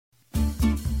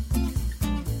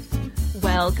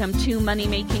Welcome to Money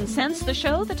Making Sense, the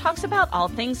show that talks about all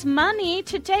things money.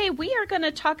 Today, we are going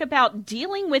to talk about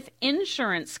dealing with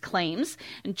insurance claims.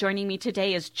 And joining me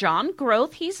today is John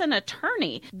Groth. He's an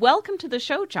attorney. Welcome to the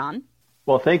show, John.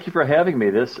 Well, thank you for having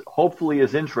me. This hopefully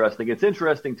is interesting. It's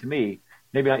interesting to me,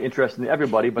 maybe not interesting to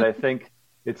everybody, but I think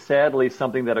it's sadly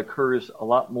something that occurs a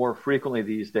lot more frequently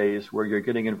these days where you're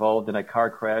getting involved in a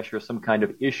car crash or some kind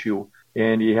of issue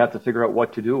and you have to figure out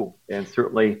what to do. And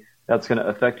certainly that's going to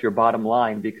affect your bottom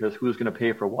line because who's going to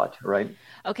pay for what, right?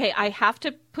 Okay, I have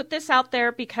to put this out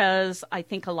there because I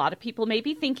think a lot of people may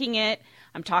be thinking it.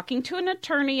 I'm talking to an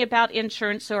attorney about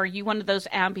insurance. So are you one of those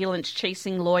ambulance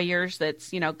chasing lawyers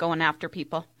that's, going after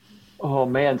people? Oh,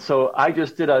 man. So I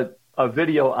just did a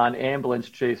video on ambulance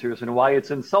chasers and why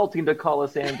it's insulting to call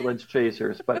us ambulance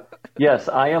chasers. But yes,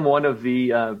 I am one of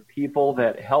the people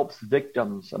that helps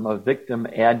victims. I'm a victim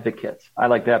advocate. I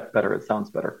like that better. It sounds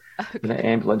better than an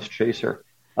ambulance chaser.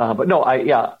 But no,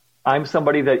 I'm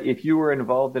somebody that if you were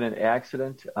involved in an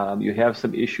accident, you have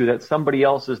some issue that somebody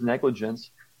else's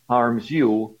negligence harms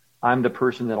you, I'm the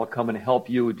person that'll come and help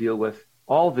you deal with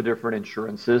all the different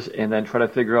insurances and then try to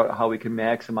figure out how we can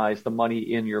maximize the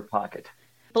money in your pocket.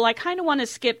 Well, I kind of want to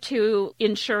skip to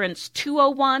insurance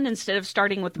 201 instead of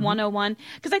starting with 101,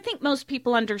 because I think most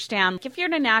people understand if you're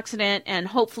in an accident and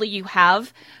hopefully you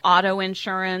have auto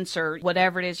insurance or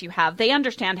whatever it is you have, they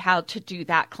understand how to do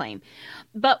that claim.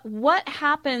 But what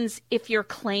happens if your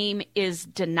claim is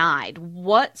denied?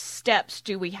 What steps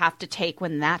do we have to take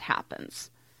when that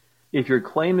happens? If your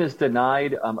claim is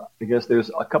denied, I guess there's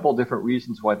a couple different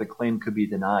reasons why the claim could be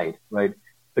denied, right?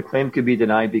 The claim could be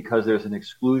denied because there's an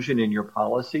exclusion in your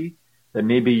policy that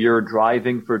maybe you're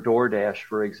driving for DoorDash,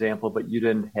 for example, but you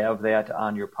didn't have that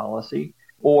on your policy.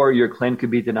 Or your claim could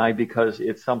be denied because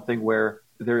it's something where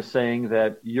they're saying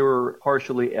that you're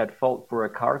partially at fault for a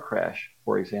car crash,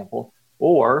 for example.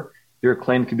 Or your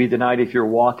claim could be denied if you're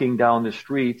walking down the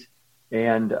street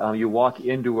and you walk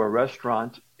into a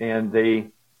restaurant and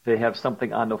they have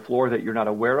something on the floor that you're not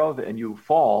aware of and you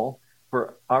fall.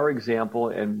 For our example,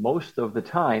 and most of the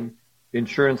time,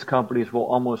 insurance companies will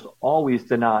almost always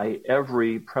deny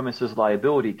every premises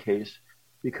liability case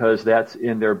because that's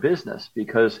in their business,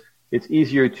 because it's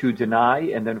easier to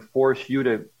deny and then force you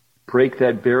to break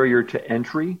that barrier to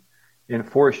entry and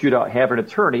force you to have an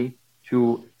attorney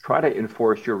to try to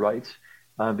enforce your rights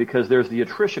because there's the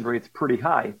attrition rate's pretty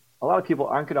high. A lot of people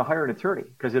aren't going to hire an attorney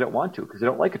because they don't want to, because they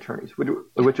don't like attorneys,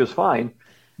 which is fine.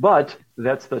 But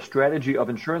that's the strategy of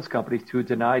insurance companies to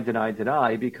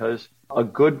deny, because a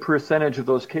good percentage of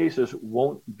those cases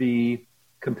won't be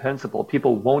compensable.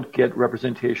 People won't get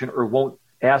representation or won't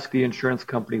ask the insurance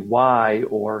company why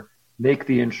or make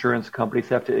the insurance companies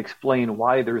have to explain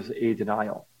why there's a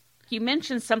denial. You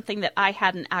mentioned something that I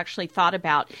hadn't actually thought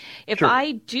about. If Sure.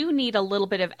 I do need a little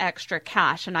bit of extra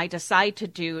cash and I decide to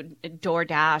do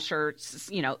DoorDash or,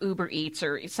 Uber Eats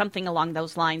or something along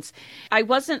those lines, I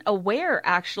wasn't aware,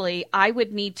 actually, I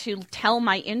would need to tell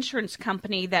my insurance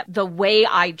company that the way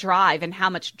I drive and how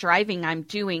much driving I'm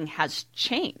doing has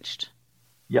changed.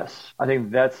 Yes, I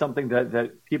think that's something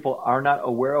that people are not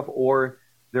aware of, or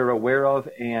they're aware of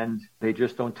and they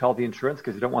just don't tell the insurance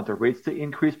because they don't want the rates to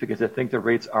increase because they think the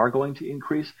rates are going to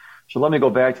increase. So let me go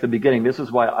back to the beginning. This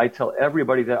is why I tell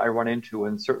everybody that I run into,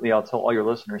 and certainly I'll tell all your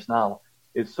listeners now,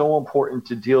 it's so important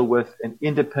to deal with an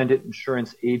independent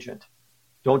insurance agent.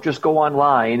 Don't just go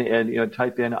online and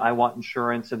type in I want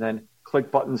insurance and then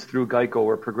click buttons through Geico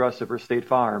or Progressive or State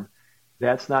Farm.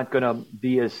 That's not going to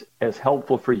be as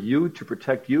helpful for you to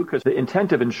protect you, because the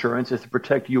intent of insurance is to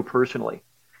protect you personally.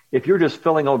 If you're just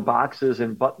filling out boxes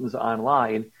and buttons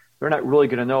online, they're not really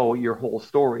going to know your whole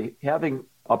story. Having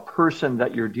a person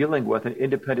that you're dealing with, an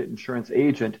independent insurance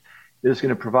agent, is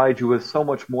going to provide you with so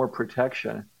much more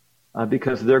protection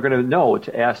because they're going to know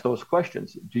to ask those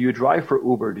questions. Do you drive for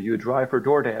Uber? Do you drive for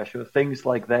DoorDash? Things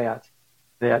like that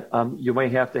you may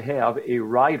have to have a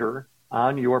rider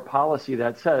on your policy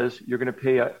that says you're going to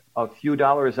pay a few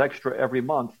dollars extra every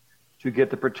month to get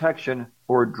the protection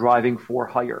for driving for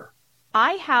hire.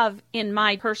 I have in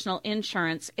my personal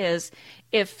insurance is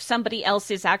if somebody else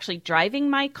is actually driving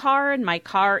my car and my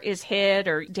car is hit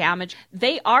or damaged,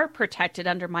 they are protected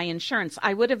under my insurance.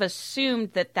 I would have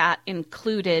assumed that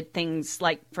included things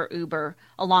like for Uber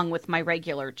along with my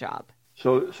regular job.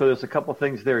 So there's a couple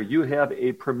things there. You have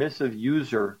a permissive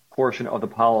user portion of the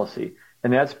policy,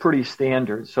 and that's pretty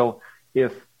standard. So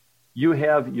if you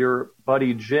have your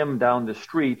buddy Jim down the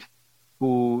street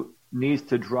who needs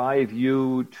to drive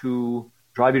you to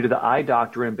the eye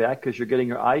doctor and back because you're getting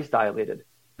your eyes dilated,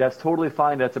 that's totally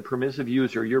fine. That's a permissive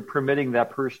user. You're permitting that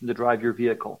person to drive your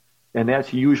vehicle, and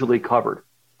that's usually covered.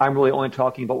 I'm really only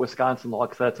talking about Wisconsin law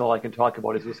because that's all I can talk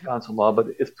about is Wisconsin law, but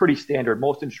it's pretty standard.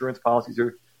 Most insurance policies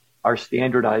are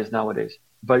standardized nowadays,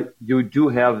 but you do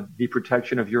have the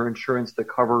protection of your insurance to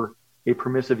cover a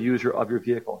permissive user of your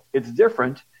vehicle. It's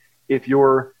different if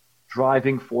you're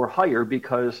driving for hire,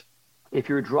 because if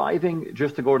you're driving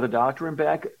just to go to the doctor and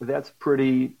back, that's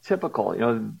pretty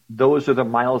typical. Those are the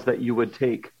miles that you would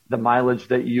take, the mileage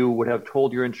that you would have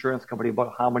told your insurance company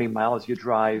about how many miles you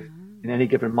drive in any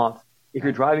given month. If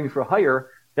you're driving for hire,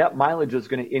 that mileage is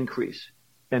going to increase.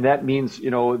 And that means,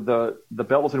 the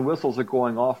bells and whistles are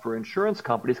going off for insurance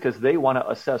companies because they want to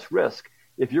assess risk.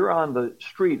 If you're on the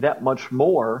street that much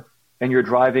more and you're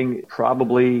driving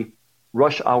probably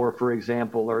rush hour, for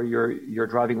example, or you're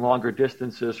driving longer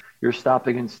distances, you're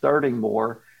stopping and starting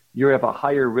more, you have a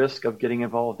higher risk of getting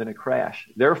involved in a crash.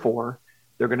 Therefore,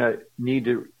 they're going to need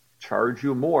to charge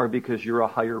you more because you're a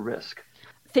higher risk.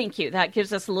 Thank you. That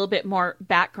gives us a little bit more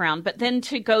background. But then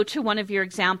to go to one of your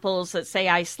examples, let's say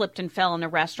I slipped and fell in a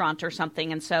restaurant or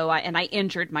something, and I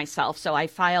injured myself. So I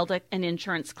filed an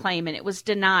insurance claim and it was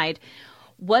denied.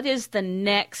 What is the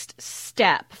next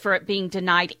step for it being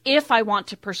denied if I want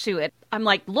to pursue it? I'm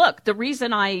like, look, the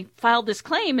reason I filed this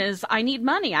claim is I need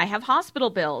money. I have hospital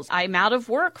bills. I'm out of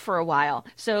work for a while.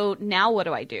 So now what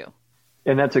do I do?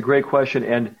 And that's a great question.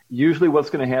 And usually what's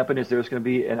going to happen is there's going to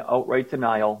be an outright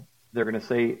denial. They're going to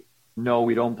say, no,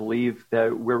 we don't believe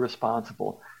that we're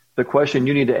responsible. The question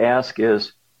you need to ask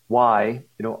is why.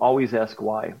 Always ask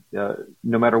why, no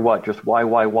matter what, just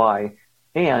why,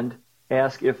 and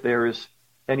ask if there's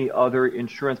any other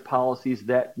insurance policies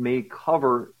that may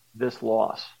cover this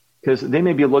loss. Because they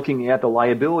may be looking at the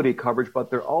liability coverage, but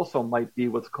there also might be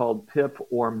what's called PIP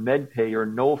or MedPay or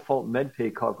no-fault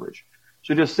MedPay coverage.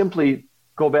 So just simply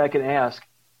go back and ask,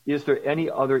 is there any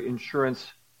other insurance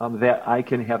that I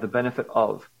can have the benefit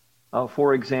of?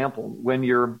 For example, when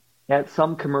you're at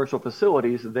some commercial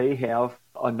facilities, they have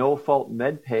a no-fault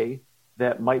MedPay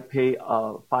that might pay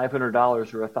 $500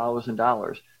 or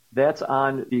 $1,000. That's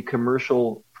on the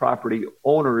commercial property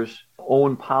owner's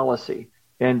own policy.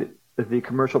 And the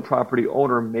commercial property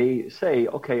owner may say,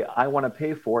 okay, I want to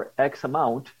pay for X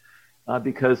amount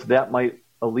because that might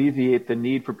alleviate the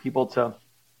need for people to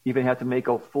even have to make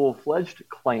a full-fledged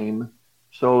claim.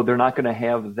 So they're not going to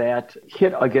have that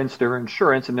hit against their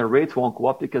insurance, and their rates won't go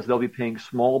up because they'll be paying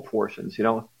small portions.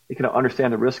 You can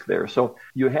understand the risk there. So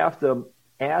you have to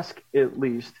ask at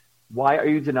least, why are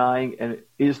you denying, and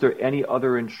is there any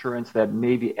other insurance that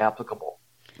may be applicable?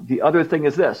 The other thing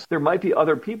is this. There might be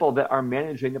other people that are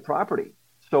managing the property.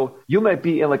 So you might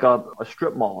be in like a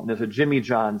strip mall, and there's a Jimmy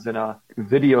John's and a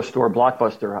video store,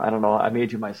 Blockbuster. I don't know. I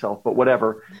made you myself, but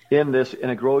whatever. In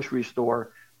a grocery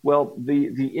store. Well,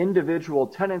 the individual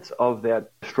tenants of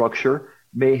that structure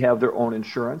may have their own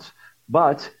insurance,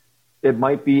 but it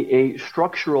might be a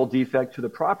structural defect to the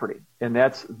property. And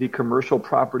that's the commercial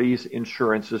property's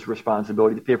insurance's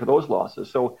responsibility to pay for those losses.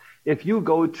 So if you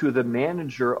go to the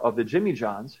manager of the Jimmy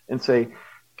John's and say,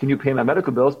 can you pay my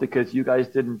medical bills because you guys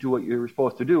didn't do what you were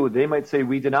supposed to do? They might say,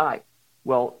 we deny.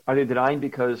 Well, are they denying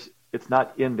because it's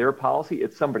not in their policy?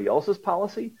 It's somebody else's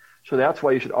policy? So that's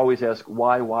why you should always ask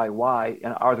why,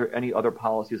 and are there any other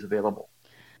policies available?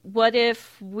 What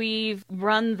if we've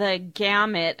run the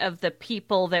gamut of the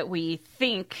people that we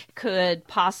think could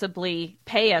possibly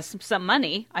pay us some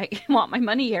money? I want my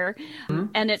money here. Mm-hmm.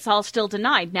 And it's all still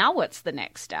denied. Now what's the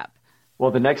next step?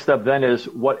 Well, the next step then is,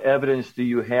 what evidence do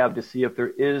you have to see if there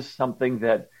is something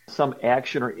that some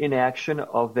action or inaction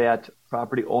of that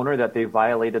property owner that they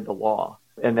violated the law?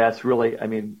 And that's really,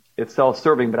 it's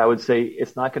self-serving, but I would say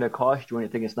it's not going to cost you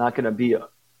anything. It's not going to be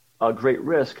a great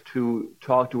risk to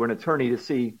talk to an attorney to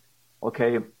see,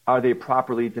 okay, are they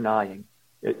properly denying?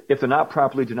 If they're not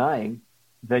properly denying,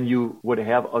 then you would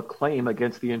have a claim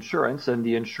against the insurance, and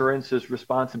the insurance's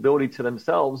responsibility to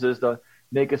themselves is to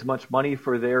make as much money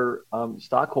for their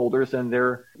stockholders and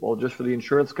just for the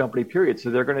insurance company, period.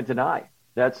 So they're going to deny.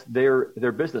 That's their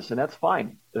business, and that's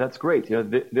fine. That's great.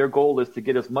 Their goal is to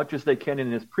get as much as they can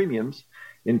in as premiums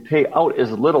and pay out as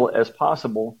little as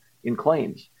possible in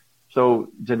claims. So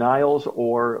denials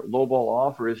or lowball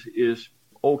offers is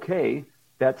okay.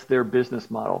 That's their business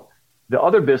model. The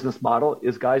other business model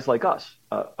is guys like us,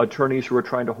 attorneys who are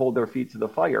trying to hold their feet to the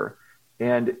fire.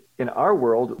 And in our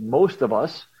world, most of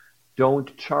us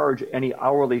don't charge any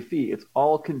hourly fee. It's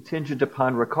all contingent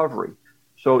upon recovery.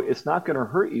 So it's not going to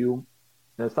hurt you,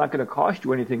 and it's not going to cost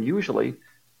you anything usually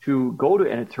to go to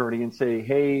an attorney and say,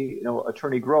 hey,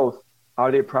 Attorney Groth,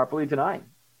 are they properly denying?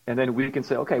 And then we can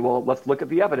say, okay, well, let's look at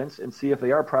the evidence and see if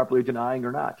they are properly denying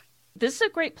or not. This is a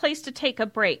great place to take a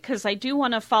break because I do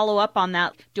want to follow up on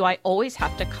that. Do I always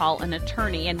have to call an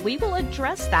attorney? And we will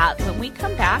address that when we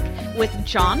come back with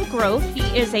John Groth.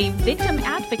 He is a victim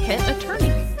advocate attorney.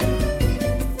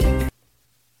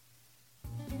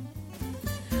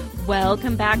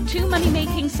 Welcome back to Money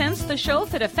Making Sense, the show.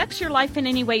 If it affects your life in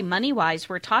any way money-wise,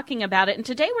 we're talking about it. And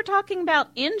today we're talking about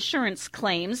insurance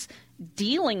claims,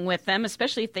 dealing with them,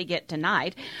 especially if they get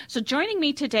denied. So joining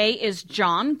me today is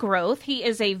John Groth. He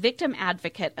is a victim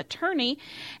advocate attorney.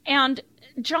 And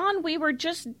John, we were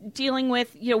just dealing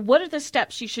with, what are the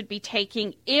steps you should be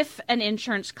taking if an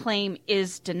insurance claim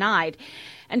is denied?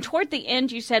 And toward the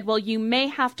end, you said, well, you may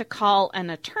have to call an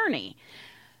attorney.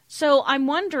 So I'm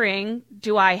wondering,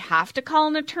 do I have to call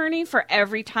an attorney for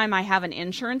every time I have an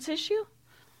insurance issue?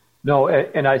 No,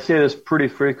 and I say this pretty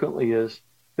frequently, is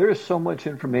there is so much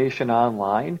information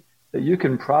online that you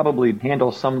can probably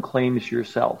handle some claims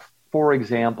yourself. For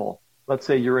example, let's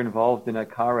say you're involved in a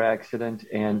car accident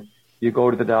and you go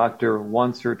to the doctor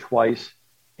once or twice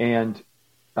and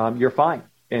you're fine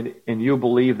and you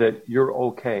believe that you're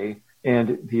okay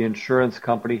and the insurance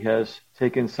company has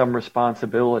taken some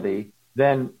responsibility,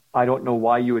 then I don't know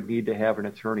why you would need to have an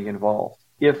attorney involved.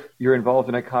 If you're involved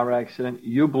in a car accident,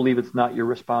 you believe it's not your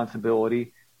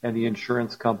responsibility and the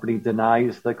insurance company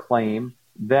denies the claim,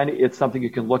 then it's something you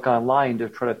can look online to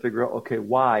try to figure out, okay,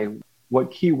 why?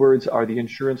 What keywords are the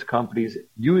insurance companies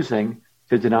using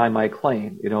to deny my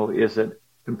claim? Is it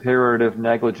comparative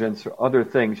negligence or other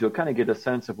things? You'll kind of get a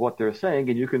sense of what they're saying,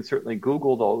 and you can certainly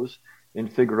Google those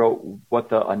and figure out what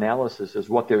the analysis is,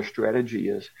 what their strategy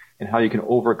is, and how you can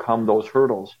overcome those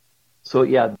hurdles. So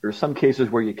yeah, there's some cases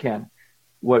where you can.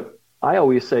 What I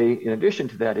always say in addition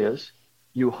to that is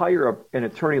you hire an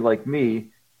attorney like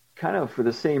me kind of for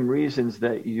the same reasons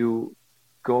that you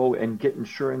go and get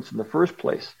insurance in the first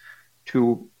place,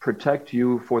 to protect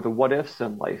you for the what ifs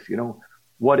in life.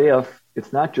 What if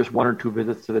it's not just one or two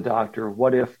visits to the doctor?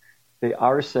 What if they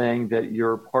are saying that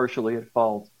you're partially at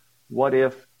fault? What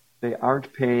if they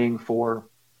aren't paying for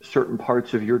certain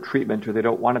parts of your treatment, or they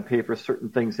don't want to pay for certain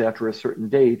things after a certain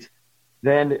date?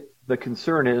 Then the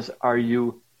concern is, are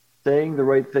you saying the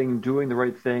right thing, doing the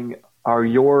right thing? Are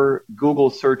your Google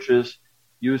searches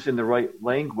using the right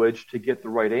language to get the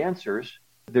right answers?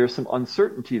 There's some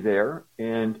uncertainty there,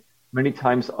 and many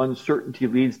times uncertainty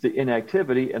leads to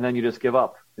inactivity, and then you just give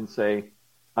up and say,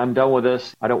 I'm done with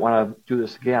this. I don't want to do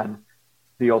this again.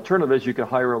 The alternative is you could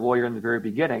hire a lawyer in the very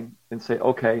beginning and say,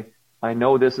 okay, I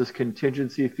know this is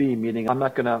contingency fee, meaning I'm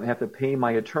not going to have to pay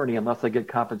my attorney unless I get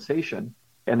compensation,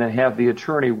 and then have the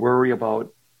attorney worry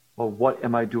about, well, what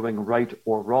am I doing right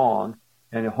or wrong?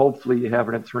 And hopefully you have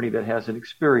an attorney that has an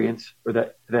experience, or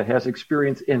that has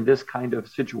experience in this kind of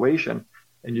situation,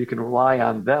 and you can rely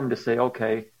on them to say,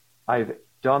 okay, I've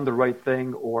done the right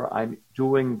thing, or I'm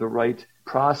doing the right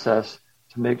process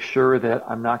to make sure that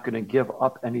I'm not going to give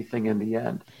up anything in the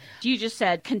end. You just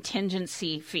said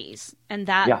contingency fees, and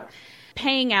that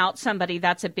paying out somebody,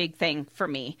 that's a big thing for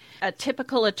me. A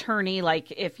typical attorney, like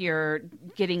if you're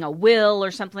getting a will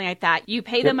or something like that, you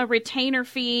pay them a retainer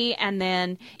fee, and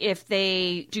then if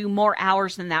they do more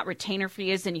hours than that retainer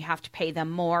fee is, then you have to pay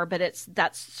them more. But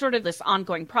that's sort of this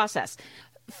ongoing process.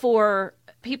 For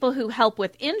people who help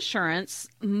with insurance,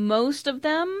 most of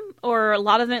them, or a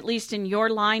lot of them, at least in your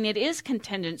line, it is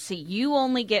contingency. You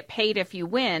only get paid if you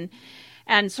win.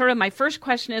 And sort of my first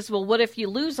question is, well, what if you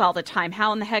lose all the time?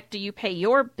 How in the heck do you pay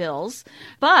your bills?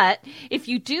 But if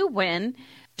you do win,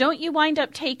 don't you wind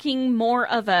up taking more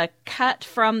of a cut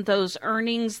from those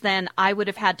earnings than I would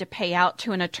have had to pay out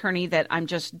to an attorney that I'm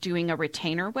just doing a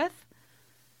retainer with?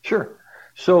 Sure.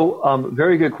 So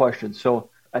very good question.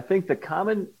 So I think the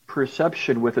common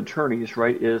perception with attorneys,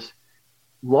 right, is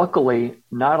luckily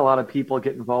not a lot of people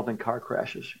get involved in car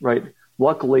crashes, right?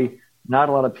 Luckily, not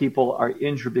a lot of people are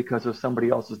injured because of somebody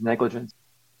else's negligence.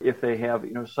 If they have,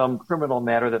 some criminal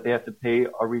matter that they have to pay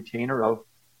a retainer of,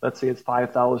 let's say it's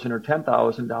 $5,000 or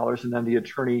 $10,000, and then the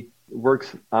attorney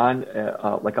works on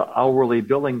like an hourly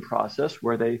billing process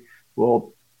where they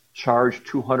will charge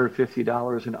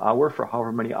 $250 an hour for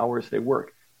however many hours they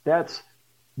work. That's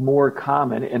more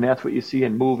common, and that's what you see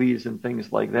in movies and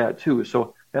things like that too.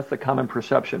 So that's the common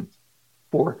perception.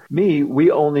 For me, we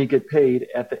only get paid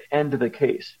at the end of the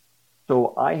case.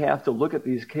 So I have to look at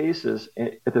these cases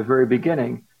at the very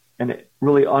beginning and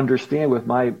really understand with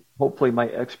hopefully my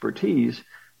expertise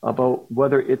about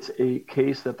whether it's a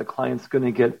case that the client's going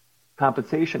to get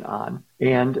compensation on,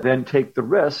 and then take the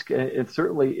risk. And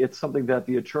certainly it's something that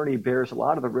the attorney bears a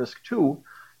lot of the risk too,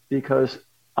 because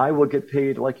I will get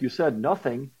paid, like you said,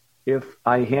 nothing if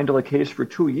I handle a case for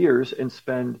 2 years and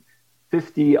spend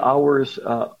 50 hours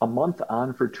a month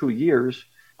on for 2 years.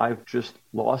 I've just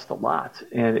lost a lot,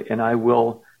 and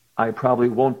I probably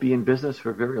won't be in business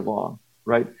for very long,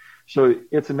 right? So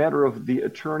it's a matter of the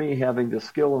attorney having the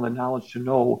skill and the knowledge to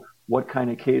know what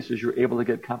kind of cases you're able to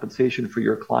get compensation for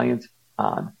your client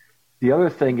on. The other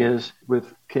thing is with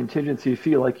contingency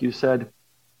fee, like you said,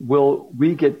 will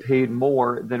we get paid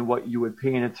more than what you would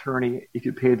pay an attorney if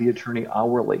you paid the attorney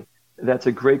hourly? That's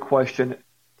a great question.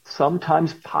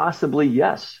 Sometimes possibly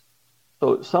yes.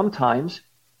 So sometimes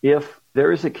if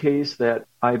there is a case that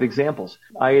I have examples.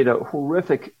 I had a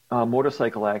horrific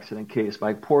motorcycle accident case.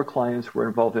 My poor clients were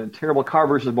involved in a terrible car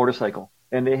versus motorcycle,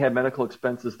 and they had medical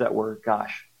expenses that were,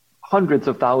 hundreds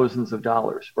of thousands of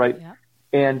dollars, right? Yeah.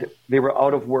 And they were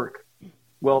out of work.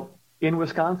 Well, in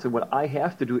Wisconsin, what I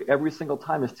have to do every single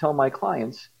time is tell my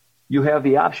clients, you have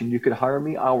the option. You could hire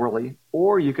me hourly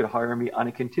or you could hire me on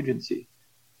a contingency.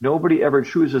 Nobody ever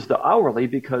chooses the hourly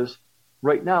because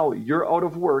right now you're out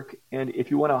of work. And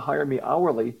if you want to hire me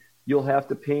hourly, you'll have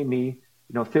to pay me,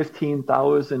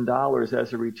 $15,000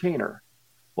 as a retainer.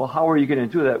 Well, how are you going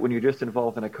to do that when you're just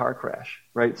involved in a car crash,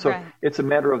 right? So It's a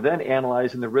matter of then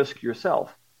analyzing the risk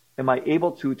yourself. Am I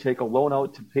able to take a loan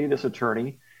out to pay this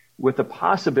attorney with the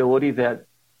possibility that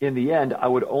in the end, I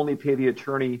would only pay the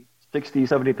attorney $60,000,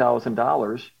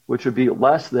 $70,000, which would be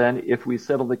less than if we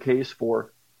settled the case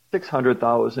for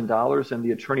 $600,000 and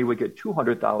the attorney would get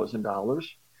 $200,000.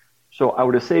 So I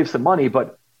would have saved some money,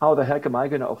 but how the heck am I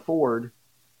going to afford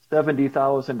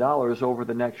 $70,000 over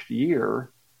the next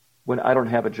year when I don't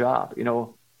have a job?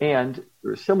 And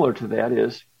similar to that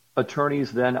is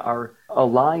attorneys then are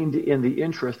aligned in the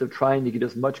interest of trying to get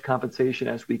as much compensation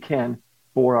as we can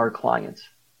for our clients.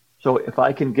 So if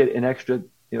I can get an extra,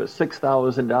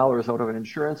 $6,000 out of an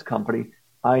insurance company,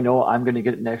 I know I'm going to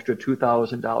get an extra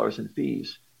 $2,000 in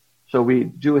fees. So we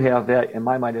do have that. In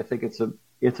my mind, I think it's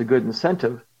a good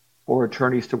incentive for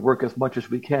attorneys to work as much as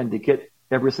we can to get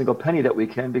every single penny that we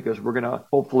can, because we're going to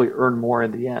hopefully earn more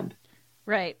in the end.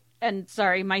 Right. And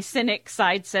sorry, my cynic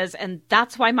side says, and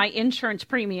that's why my insurance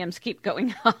premiums keep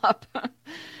going up.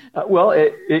 Well,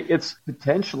 it's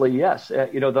potentially, yes.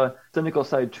 The cynical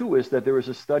side, too, is that there was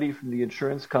a study from the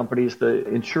insurance companies, the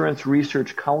Insurance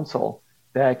Research Council,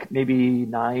 back maybe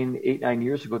 9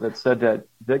 years ago, that said that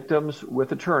victims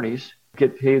with attorneys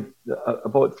get paid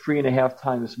about 3.5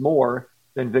 times more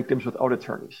than victims without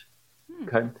attorneys.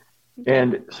 Okay.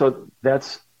 And so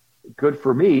that's good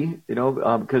for me,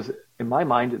 because in my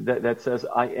mind, that says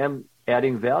I am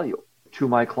adding value to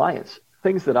my clients.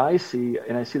 Things that I see,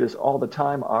 and I see this all the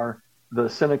time, are the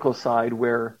cynical side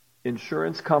where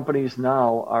insurance companies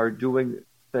now are doing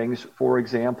things. For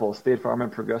example, State Farm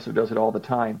and Progressive does it all the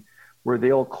time, where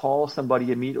they'll call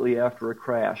somebody immediately after a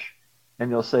crash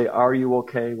and they'll say, are you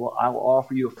okay? Well, I'll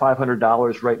offer you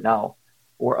 $500 right now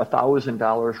or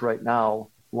 $1,000 right now.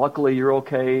 Luckily, you're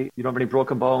okay. You don't have any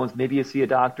broken bones. Maybe you see a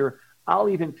doctor. I'll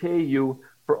even pay you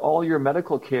for all your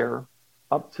medical care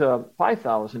up to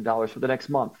 $5,000 for the next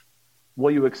month.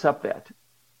 Will you accept that?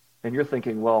 And you're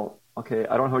thinking, well, okay,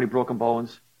 I don't have any broken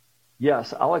bones.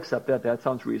 Yes, I'll accept that. That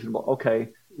sounds reasonable. Okay,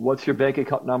 what's your bank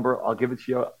account number? I'll give it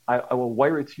to you. I will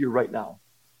wire it to you right now.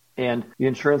 And the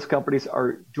insurance companies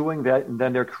are doing that, and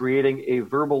then they're creating a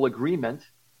verbal agreement.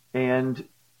 And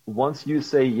once you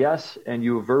say yes and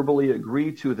you verbally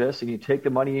agree to this and you take the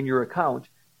money in your account,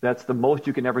 that's the most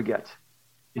you can ever get.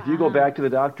 If you go back to the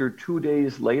doctor 2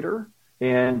 days later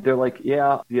and they're like,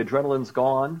 yeah, the adrenaline's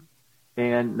gone,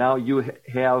 and now you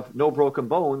have no broken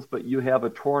bones, but you have a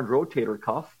torn rotator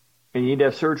cuff and you need to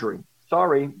have surgery.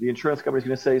 Sorry, the insurance company's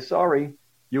going to say, sorry,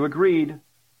 you agreed.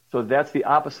 So that's the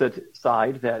opposite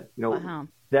side that,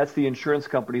 that's the insurance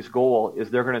company's goal, is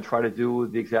they're going to try to do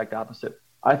the exact opposite.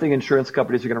 I think insurance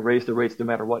companies are going to raise the rates no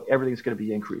matter what. Everything's going to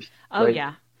be increased. Oh, right?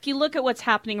 yeah. If you look at what's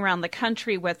happening around the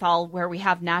country with where we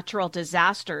have natural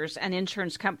disasters, and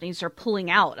insurance companies are pulling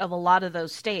out of a lot of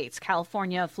those states,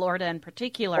 California, Florida in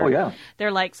particular. Oh, yeah.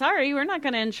 They're like, sorry, we're not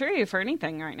going to insure you for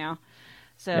anything right now.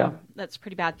 So That's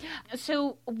pretty bad.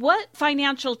 So what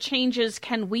financial changes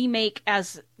can we make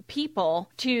as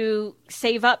people to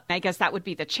save up? I guess that would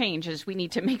be the change, is we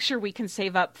need to make sure we can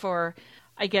save up for,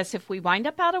 I guess, if we wind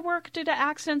up out of work due to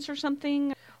accidents or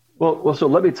something. Well, so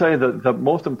let me tell you, the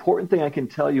most important thing I can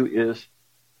tell you is,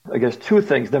 I guess, two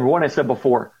things. Number one, I said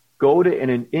before, go to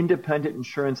an independent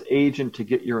insurance agent to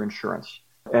get your insurance.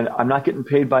 And I'm not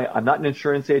an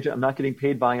insurance agent. I'm not getting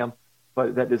paid by them,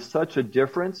 but that is such a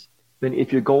difference than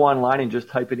if you go online and just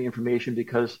type in the information,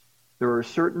 because there are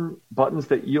certain buttons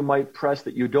that you might press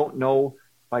that you don't know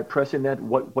by pressing that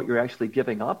what you're actually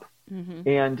giving up. Mm-hmm.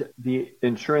 And the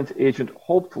insurance agent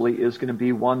hopefully is going to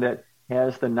be one that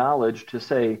has the knowledge to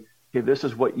say, okay, this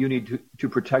is what you need to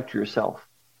protect yourself.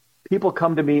 people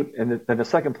come to me, and then the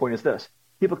second point is this.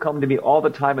 People come to me all the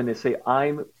time and they say,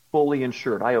 I'm fully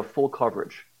insured. I have full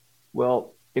coverage.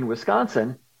 Well, in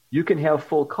Wisconsin, you can have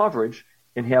full coverage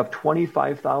and have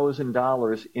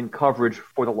 $25,000 in coverage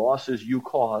for the losses you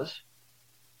cause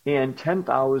and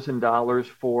 $10,000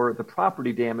 for the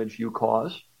property damage you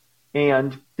cause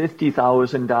and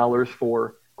 $50,000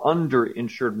 for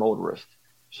underinsured motorists.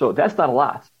 So that's not a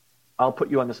lot. I'll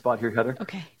put you on the spot here, Heather.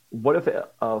 Okay. What if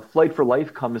a Flight for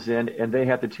Life comes in and they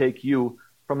have to take you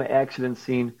from an accident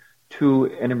scene to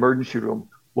an emergency room?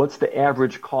 What's the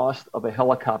average cost of a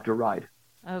helicopter ride?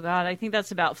 Oh, God, I think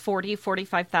that's about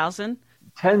 $45,000.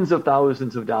 Tens of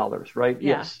thousands of dollars, right?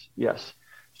 Yeah. Yes.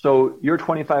 So your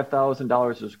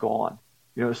 $25,000 is gone.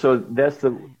 So that's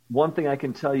the one thing I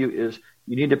can tell you is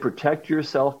you need to protect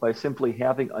yourself by simply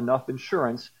having enough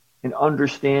insurance and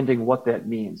understanding what that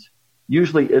means.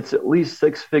 Usually it's at least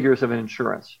six figures of an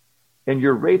insurance. And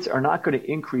your rates are not going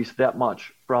to increase that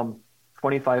much from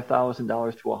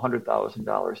 $25,000 to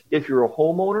 $100,000. If you're a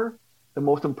homeowner, the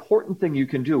most important thing you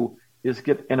can do is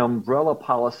get an umbrella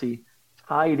policy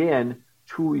tied in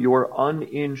to your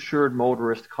uninsured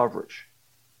motorist coverage.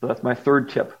 So that's my third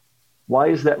tip. Why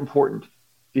is that important?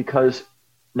 Because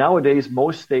nowadays,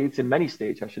 most states, in many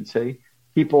states, I should say,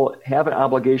 people have an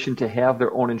obligation to have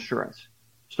their own insurance.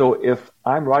 So if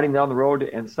I'm riding down the road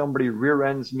and somebody rear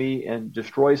ends me and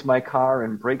destroys my car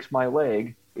and breaks my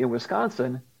leg in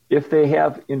Wisconsin, if they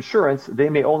have insurance, they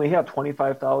may only have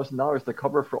 $25,000 to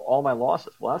cover for all my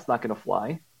losses. Well, that's not going to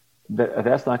fly.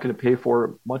 That's not going to pay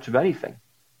for much of anything.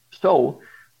 So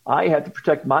I had to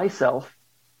protect myself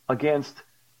against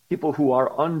people who are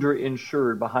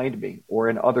underinsured behind me or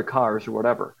in other cars or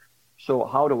whatever. So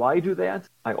how do I do that?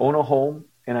 I own a home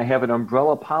and I have an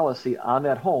umbrella policy on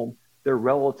that home. They're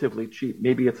relatively cheap.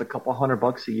 Maybe it's a couple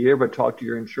 $100 a year, but talk to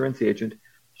your insurance agent.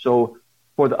 So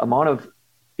for the amount of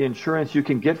insurance you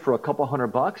can get for a couple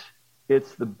 $100,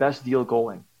 it's the best deal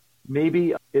going.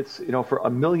 Maybe it's, for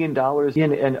 $1 million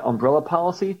in an umbrella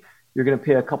policy, you're going to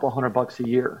pay a couple $100 a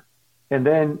year. And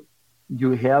then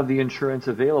you have the insurance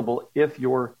available if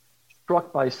you're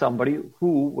struck by somebody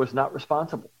who was not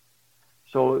responsible.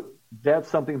 So that's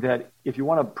something that if you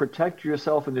want to protect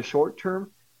yourself in the short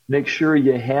term, make sure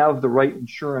you have the right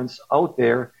insurance out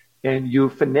there and you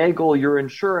finagle your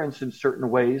insurance in certain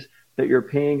ways that you're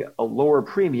paying a lower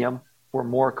premium for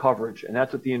more coverage. And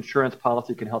that's what the insurance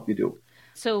policy can help you do.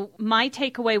 So my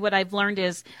takeaway, what I've learned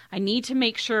is I need to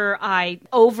make sure I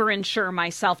overinsure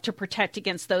myself to protect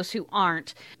against those who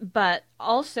aren't, but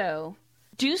also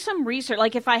do some research.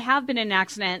 Like if I have been in an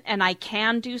accident and I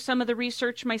can do some of the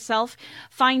research myself,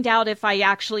 find out if I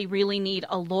actually really need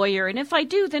a lawyer. And if I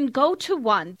do, then go to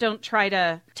one. Don't try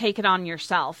to take it on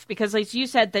yourself. Because as you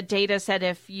said, the data said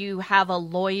if you have a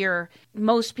lawyer,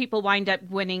 most people wind up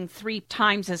winning 3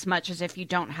 times as much as if you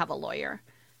don't have a lawyer.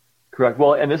 Correct.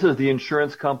 Well, and this is the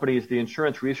insurance company's, the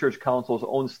Insurance Research Council's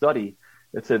own study.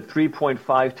 It said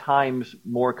 3.5 times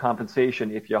more compensation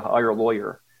if you hire a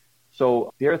lawyer.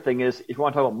 So the other thing is, if you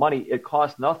want to talk about money, it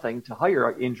costs nothing to hire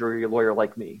an injury lawyer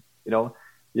like me.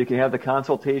 You can have the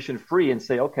consultation free and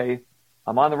say, okay,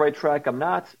 I'm on the right track. I'm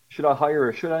not. Should I hire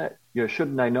or should I?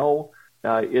 Shouldn't I know?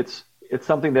 It's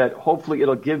something that hopefully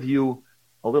it'll give you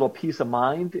a little peace of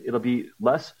mind. It'll be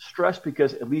less stress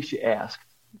because at least you asked.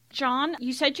 John,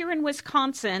 you said you're in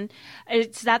Wisconsin.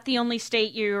 Is that the only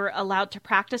state you're allowed to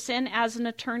practice in as an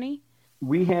attorney?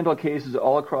 We handle cases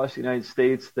all across the United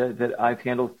States that I've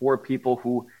handled for people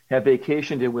who have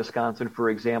vacationed in Wisconsin, for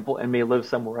example, and may live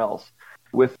somewhere else.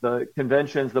 With the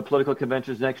conventions, the political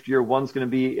conventions next year, one's going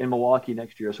to be in Milwaukee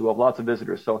next year, so we'll have lots of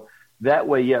visitors. So that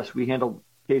way, yes, we handle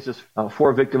cases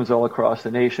for victims all across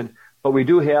the nation. But we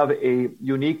do have a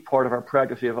unique part of our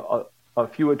practice. We have a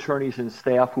few attorneys and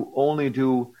staff who only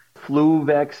do flu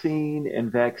vaccine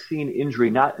and vaccine injury,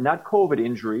 not COVID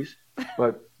injuries,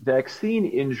 but vaccine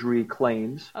injury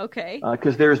claims. Okay.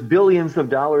 Because there's billions of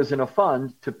dollars in a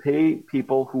fund to pay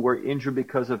people who were injured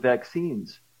because of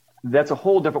vaccines. That's a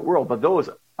whole different world. But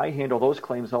I handle those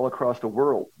claims all across the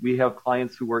world. We have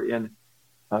clients who were in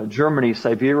Germany,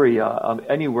 Siberia,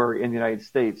 anywhere in the United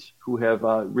States who have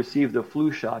received a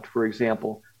flu shot, for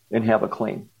example, and have a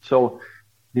claim. So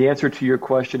the answer to your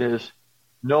question is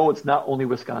no, it's not only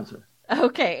Wisconsin.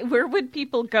 Okay. Where would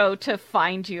people go to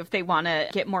find you if they want to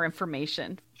get more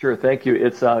information? Sure. Thank you.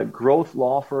 It's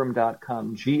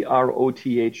growthlawfirm.com,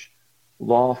 GROTH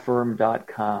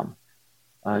lawfirm.com.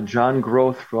 John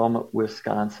Groth from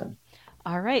Wisconsin.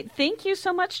 All right. Thank you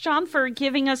so much, John, for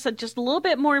giving us just a little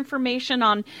bit more information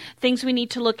on things we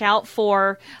need to look out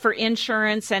for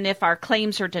insurance and if our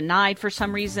claims are denied for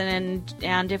some reason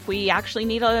and if we actually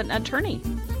need an attorney.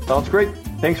 Sounds great.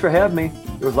 Thanks for having me.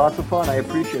 It was lots of fun. I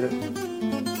appreciate it.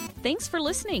 Thanks for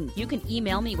listening. You can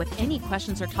email me with any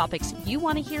questions or topics you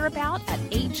want to hear about at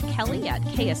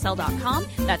hkelly@ksl.com.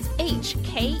 That's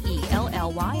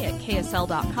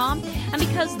HKELLY@ksl.com. And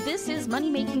because this is Money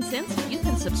Making Sense, you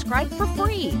can subscribe for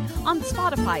free on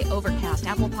Spotify, Overcast,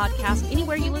 Apple Podcasts,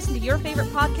 anywhere you listen to your favorite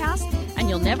podcast, and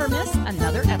you'll never miss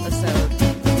another episode.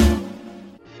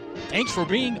 Thanks for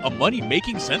being a Money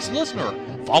Making Sense listener.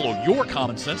 Follow your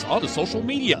common sense on the social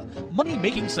media. Money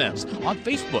Making Sense on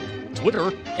Facebook,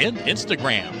 Twitter, and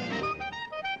Instagram.